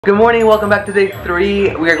Good morning, welcome back to day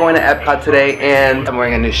 3. We are going to Epcot today and I'm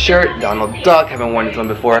wearing a new shirt, Donald Duck, haven't worn this one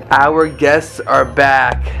before. Our guests are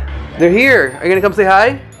back. They're here. Are you gonna come say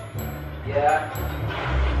hi? Yeah.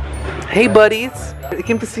 Hey buddies. They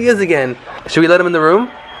came to see us again. Should we let them in the room?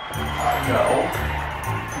 No.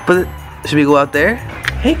 But should we go out there?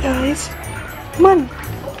 Hey guys. Come on.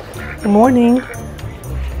 Good morning.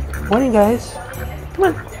 Morning guys. Come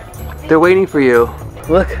on. They're waiting for you.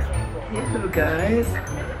 Look. Hello guys.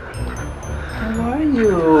 How are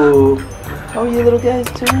you? How are you little guys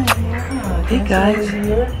doing? Yeah, hey guys.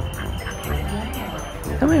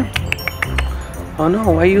 Come here. Oh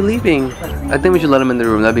no, why are you leaving? I think we should let them in the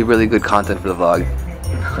room. That'd be really good content for the vlog.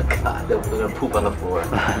 Oh god, they're gonna poop on the floor.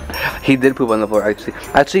 He did poop on the floor actually.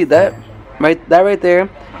 Actually that right there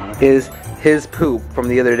is his poop from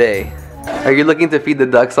the other day. Are you looking to feed the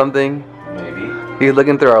duck something? Maybe. You're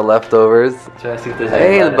looking through our leftovers. Try to see if there's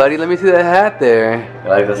Hey buddy, let me see that hat there. You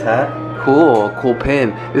like this hat? Cool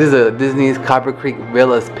pin. This is a Disney's Copper Creek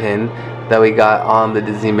Villas pin that we got on the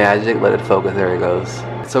Disney Magic. Let it focus, there it goes.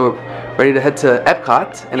 So we're ready to head to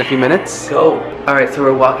Epcot in a few minutes. Go. Alright, so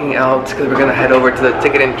we're walking out because we're gonna head over to the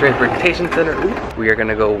Ticket and Transportation Center. Ooh. We are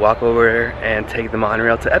gonna go walk over and take the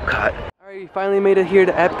monorail to Epcot. Alright, we finally made it here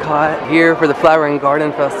to Epcot, here for the Flower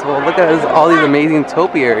Garden Festival. Look at all these amazing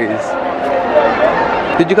topiaries.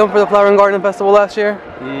 Did you come for the Flower Garden Festival last year?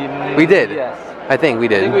 We did. Yes. I think we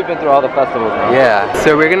did. I think we've been through all the festivals now. Yeah.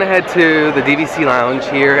 So we're gonna head to the DVC lounge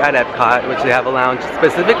here at Epcot, which they have a lounge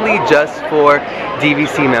specifically just for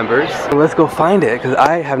DVC members. So let's go find it because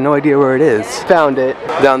I have no idea where it is. Found it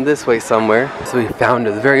down this way somewhere. So we found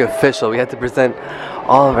it. It's very official. We had to present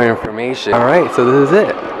all of our information. All right. So this is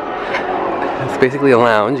it. It's basically a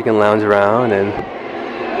lounge. You can lounge around, and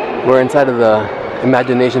we're inside of the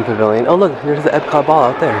Imagination Pavilion. Oh look, there's the Epcot ball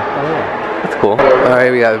out there. Oh yeah. That's cool.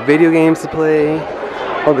 Alright, we got video games to play.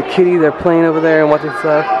 All the kiddies are playing over there and watching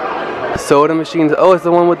stuff. Soda machines. Oh, it's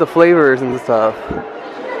the one with the flavors and stuff.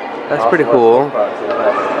 That's pretty cool.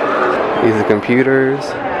 These are computers.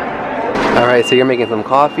 Alright, so you're making some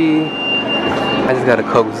coffee. I just got a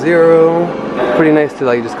Coke Zero. Pretty nice to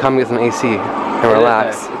like just come get some AC and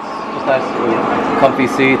relax. It's just nice, comfy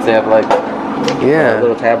seats. They have like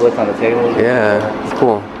little tablets on the table. Yeah, it's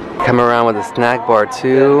cool. Come around with a snack bar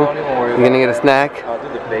too. You gonna get a snack? I'll do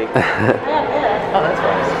the bake. Oh, that's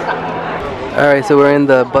nice. Alright, so we're in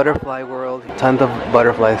the butterfly world. Tons of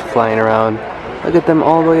butterflies flying around. Look at them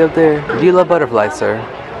all the way up there. Do you love butterflies, sir?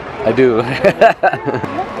 I do. What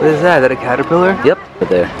is that? Is that a caterpillar? Yep. Right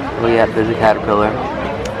there. Oh yeah, there's a caterpillar.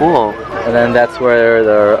 Cool. And then that's where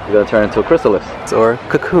they're gonna turn into a chrysalis. Or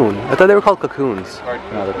cocoon. I thought they were called cocoons.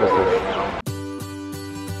 No, the chrysalis.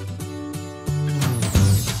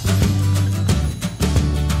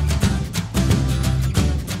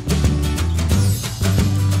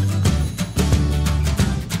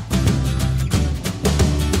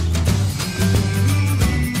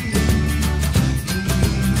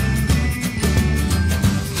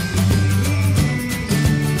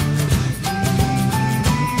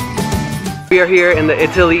 We are here in the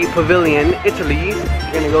Italy Pavilion, Italy.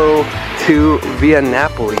 We're gonna go to Via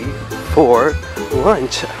Napoli for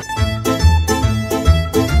lunch.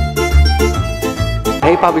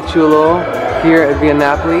 Hey Papi Chulo, here at Via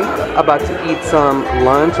Napoli, about to eat some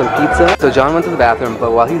lunch, some pizza. So John went to the bathroom,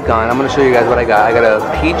 but while he's gone, I'm gonna show you guys what I got. I got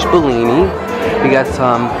a peach Bellini, we got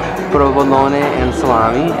some provolone and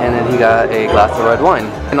salami, and then he got a glass of red wine.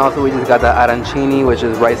 And also we just got the arancini, which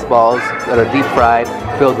is rice balls that are deep fried,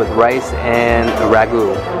 filled with rice and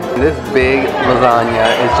ragu. This big lasagna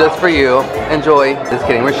is just for you. Enjoy. Just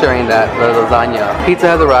kidding, we're sharing that, the lasagna. Pizza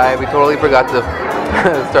has arrived. We totally forgot to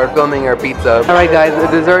start filming our pizza. Alright guys, the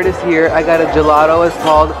dessert is here. I got a gelato. It's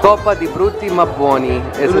called Coppa di Frutti Ma Buoni.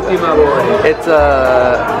 It's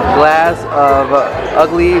a glass of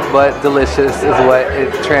ugly but delicious is what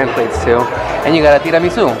it translates to. And you got a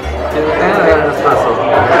tiramisu.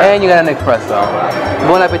 And you got an espresso.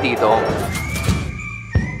 Buon appetito.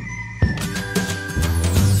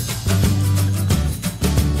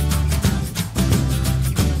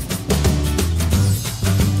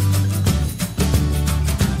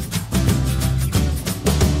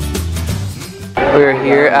 We're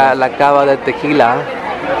here at La Cava de Tequila.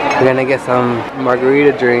 We're gonna get some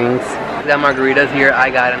margarita drinks. I got margaritas here. I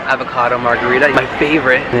got an avocado margarita, my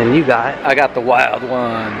favorite. And then you got? I got the wild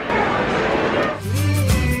one.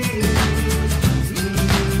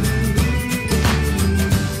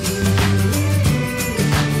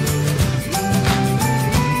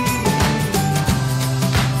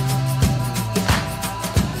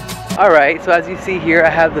 Alright, so as you see here, I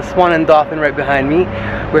have the Swan and Dolphin right behind me.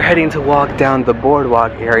 we're heading to walk down the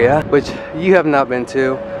boardwalk area, which you have not been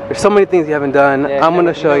to. There's so many things you haven't done. Yeah, I'm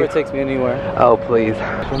gonna show you. It never takes me anywhere. Oh, please.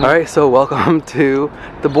 All right, so welcome to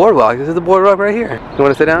the boardwalk. This is the boardwalk right here. You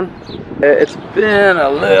wanna sit down? It's been a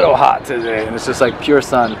little hot today, and it's just like pure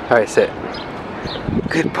sun. All right, sit.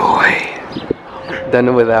 Good boy.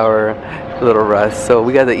 Done with our little rest. So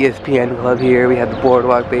we got the ESPN club here. We have the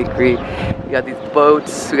boardwalk bakery. We got these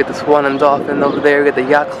boats. We got the Swan and Dolphin over there. We got the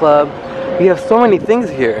yacht club. We have so many things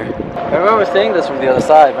here. I remember seeing this from the other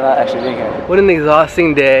side, but not actually being here. What an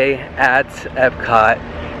exhausting day at Epcot.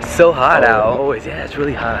 It's so hot out. Always, yeah, it's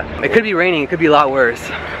really hot. It could be raining. It could be a lot worse.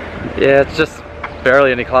 Yeah, it's just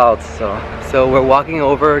barely any clouds. So we're walking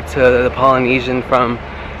over to the Polynesian from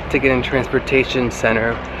Ticket and Transportation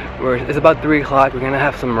Center. It's about 3 o'clock. We're gonna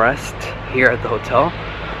have some rest here at the hotel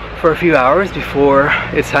for a few hours before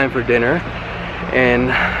it's time for dinner. And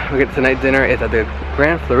we get tonight dinner is at the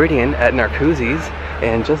Grand Floridian at Narcoossee's.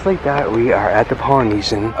 And just like that, we are at the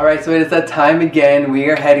Polynesian. All right, so it is that time again. We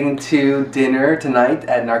are heading to dinner tonight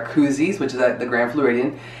at Narcoossee's, which is at the Grand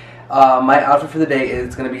Floridian. My outfit for the day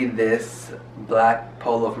is gonna be this black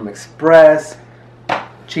polo from Express,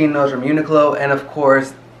 chinos from Uniqlo, and of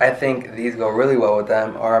course, I think these go really well with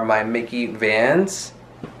them, are my Mickey Vans.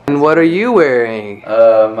 And what are you wearing?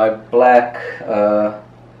 My black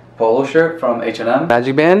polo shirt from H&M.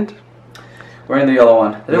 Magic band? Wearing the yellow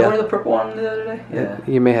one. Did I wear the purple one the other day? Yeah.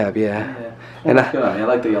 You may have, yeah. And good on me. I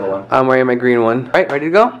like the yellow one. I'm wearing my green one. All right, ready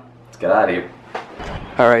to go? Let's get out of here.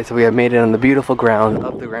 All right, so we have made it on the beautiful ground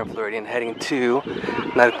of the Grand Floridian, heading to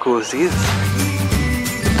Narcoossee's.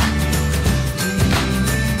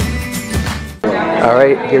 All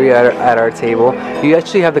right, here we are at our table. You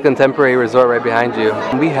actually have the Contemporary Resort right behind you.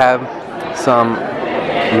 We have some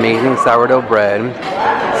amazing sourdough bread,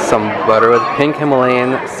 some butter with pink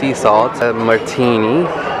Himalayan sea salt, a martini,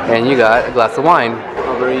 and you got a glass of wine.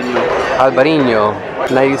 Albarino.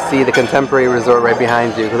 Now you see the Contemporary Resort right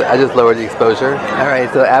behind you because I just lowered the exposure. All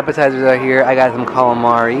right, so appetizers are here. I got some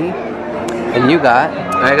calamari, and you got?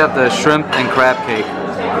 I got the shrimp and crab cake.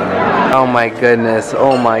 Oh my goodness,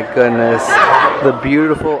 oh my goodness. The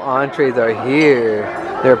beautiful entrees are here.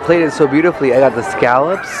 They're plated so beautifully. I got the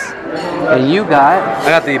scallops, and you got? I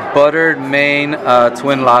got the buttered Maine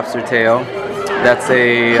twin lobster tail. That's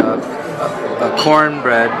a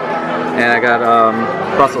cornbread, and I got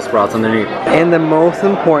Brussels sprouts underneath. And the most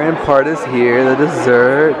important part is here, the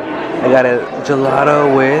dessert. I got a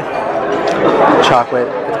gelato with chocolate.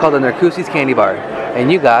 It's called the Narcoossee's Candy Bar.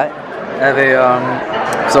 And you got? I have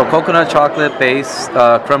a so coconut chocolate base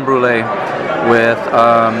creme brulee with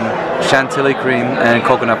chantilly cream and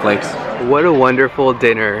coconut flakes. What a wonderful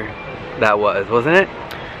dinner that was, wasn't it?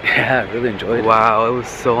 Yeah, I really enjoyed it. Wow, it was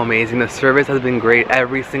so amazing. The service has been great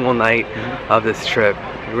every single night of this trip.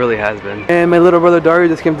 It really has been. And my little brother Dario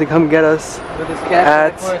just came to come get us with his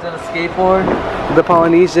at a skateboard. The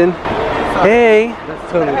Polynesian. Hey!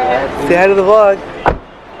 That's totally bad. Say hi to the vlog.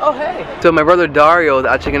 Oh, hey! So my brother Dario is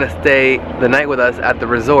actually going to stay the night with us at the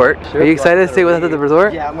resort. Are you excited to stay with us at the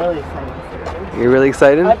resort? Yeah, I'm really excited. You're really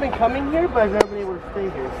excited? I've been coming here, but I've never been able to stay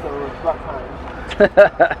here, so it's about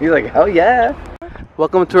time. You're like, oh yeah!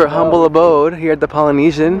 Welcome to our humble abode here at the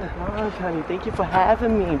Polynesian. Oh my gosh, honey, thank you for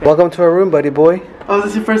having me. Welcome to our room, buddy boy. Oh, is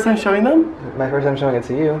this your first time showing them? My first time showing it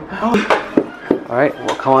to you. Oh. Alright,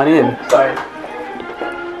 well come on in. Sorry.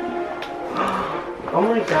 Oh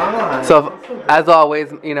my god. So, as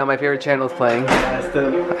always, you know, my favorite channel is playing.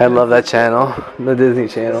 I love that channel, the Disney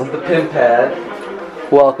Channel. The pin pad.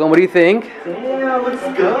 Welcome, what do you think? Damn, looks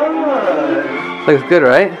good. Looks good,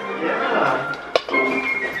 right? Yeah.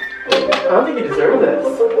 I don't think you deserve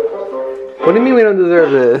this. What do you mean we don't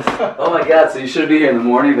deserve this? Oh my god, so you should be here in the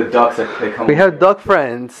morning. The ducks, they come. We have duck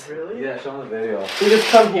friends. Really? Yeah, show them the video. You just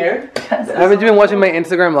come here? Haven't you been watching my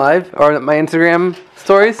Instagram live? Or my Instagram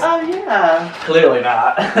stories? Oh yeah. Clearly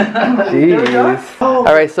not. Jeez. Oh.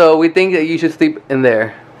 Alright, so we think that you should sleep in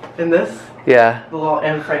there. In this? Yeah. The little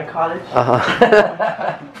Anne Frank cottage? Uh-huh.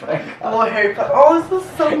 A little Harry Potter. Oh, this is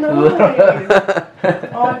so nice.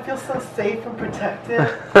 Oh, I feel so safe and protected.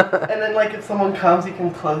 And then, like, if someone comes, you can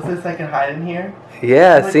close this. I can hide in here.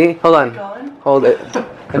 Yeah, Like, see? Hold on. gone? Hold it.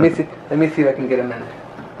 Let me see if I can get him in.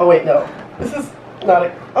 Oh wait, no. This is not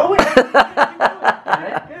a. Oh wait. Keep going.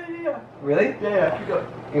 Yeah. Really? Yeah, keep going.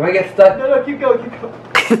 You might get stuck. No, keep going.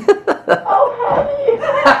 Oh, honey.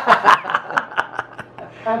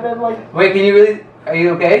 And then, like. Wait, can you really? Are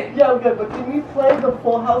you okay? Yeah, I'm good. But can you play the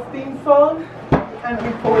Full House theme song? And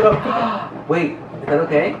we pull it up. Wait, is that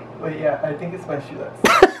okay? Wait, yeah, I think it's my shoelace.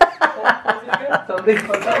 Something.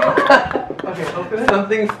 Okay, open it.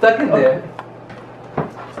 Something's stuck in there.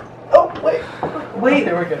 Oh, wait. Wait.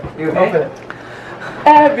 Okay, we're good. You okay? Open it.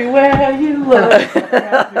 Everywhere you look.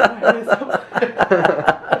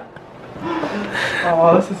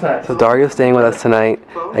 Oh, this is nice. So Dario's staying with us tonight.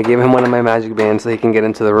 I gave him one of my magic bands so he can get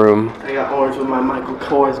into the room. I got orange with my Michael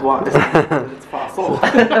Kors watch. It's fossil.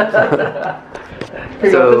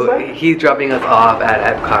 So he's dropping us off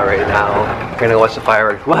at Epcot right now. We're gonna watch the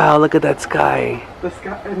fireworks. Wow, look at that sky. The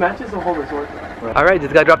sky, it matches the whole resort. Alright,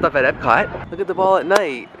 just got dropped off at Epcot. Look at the ball at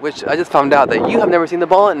night, which I just found out that you have never seen the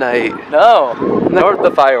ball at night. No, nor the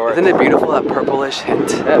fireworks. Isn't it beautiful, that purplish hint?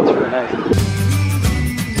 Yeah, it's really nice.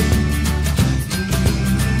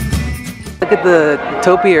 Look at the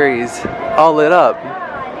topiaries all lit up.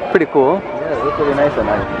 Pretty cool. Yeah, it looks really nice at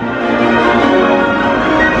night.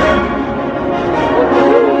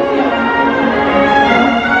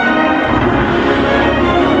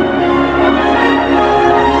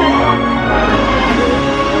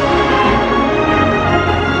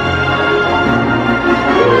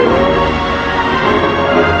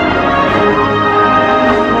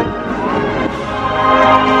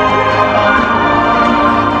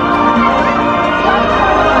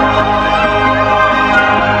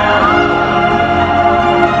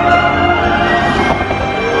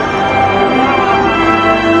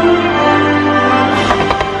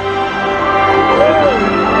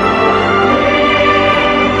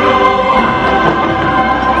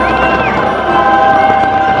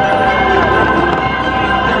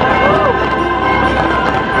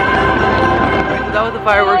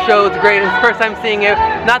 Fireworks show, it's great. It's the first time seeing it.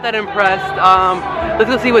 Not that impressed. Let's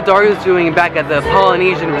go see what Dario's doing back at the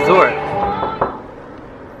Polynesian Resort.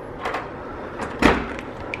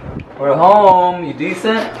 We're home. You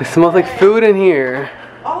decent? It smells like food in here.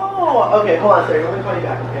 Oh, okay. Hold on a second. Let me call you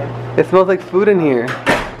back. Okay. It smells like food in here.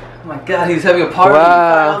 Oh my God, he's having a party.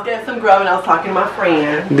 I was getting some grub and I was talking to my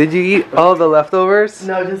friend. Did you eat all the leftovers?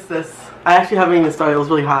 No, just this. I actually haven't even started. It was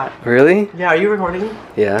really hot. Really? Yeah, are you recording?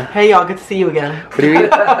 Yeah. Hey y'all, good to see you again. What do you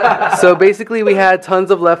eat? So basically we had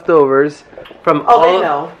tons of leftovers from all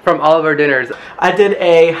of our dinners. I did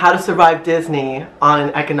a How to Survive Disney on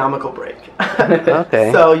an economical break.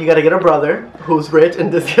 Okay. So you gotta get a brother who's rich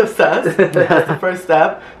and Disney obsessed. That's the first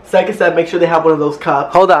step. Second step, make sure they have one of those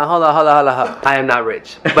cups. Hold on. I am not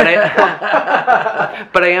rich, but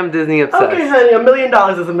I am Disney obsessed. Okay, honey, $1 million is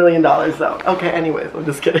 $1 million though. Okay, anyways, I'm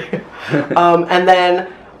just kidding. And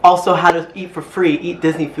then also how to eat for free, eat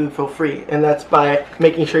Disney food for free, and that's by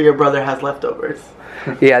making sure your brother has leftovers.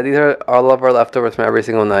 Yeah, these are all of our leftovers from every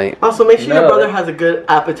single night. Also, make sure your brother has a good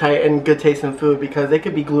appetite and good taste in food because they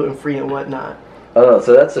could be gluten free and whatnot. Oh,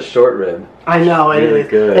 so that's a short rib. I know, it really is.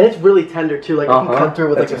 Good. And it's really tender too, like you can cut through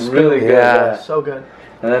with like a spoon. Really good. Yeah. So good.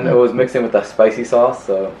 And then it was mixing with the spicy sauce,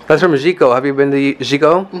 so. That's from Zico. Have you been to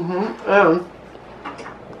Zico? Mm-hmm.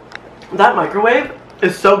 That microwave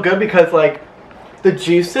is so good because like the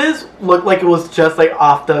juices look like it was just like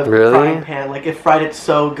off the frying pan. Like it fried it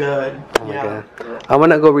so good. Oh my God. I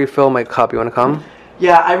want to go refill my cup. You want to come?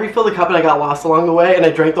 Yeah, I refilled the cup and I got lost along the way and I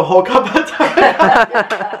drank the whole cup at a time.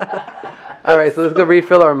 Alright, so let's go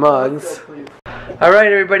refill our mugs.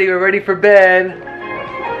 Alright everybody, we're ready for bed.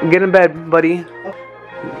 Get in bed, buddy.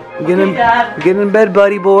 Get in bed,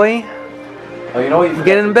 buddy boy. Oh, you know what?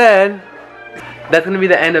 Get in bed. That's going to be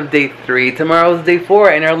the end of day 3. Tomorrow's day 4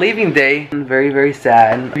 and our leaving day. I'm very, very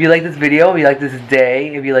sad. If you like this video, if you like this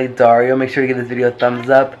day, if you like Dario, make sure to give this video a thumbs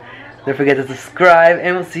up. Don't forget to subscribe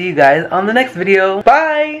and we'll see you guys on the next video.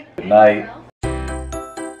 Bye! Good night.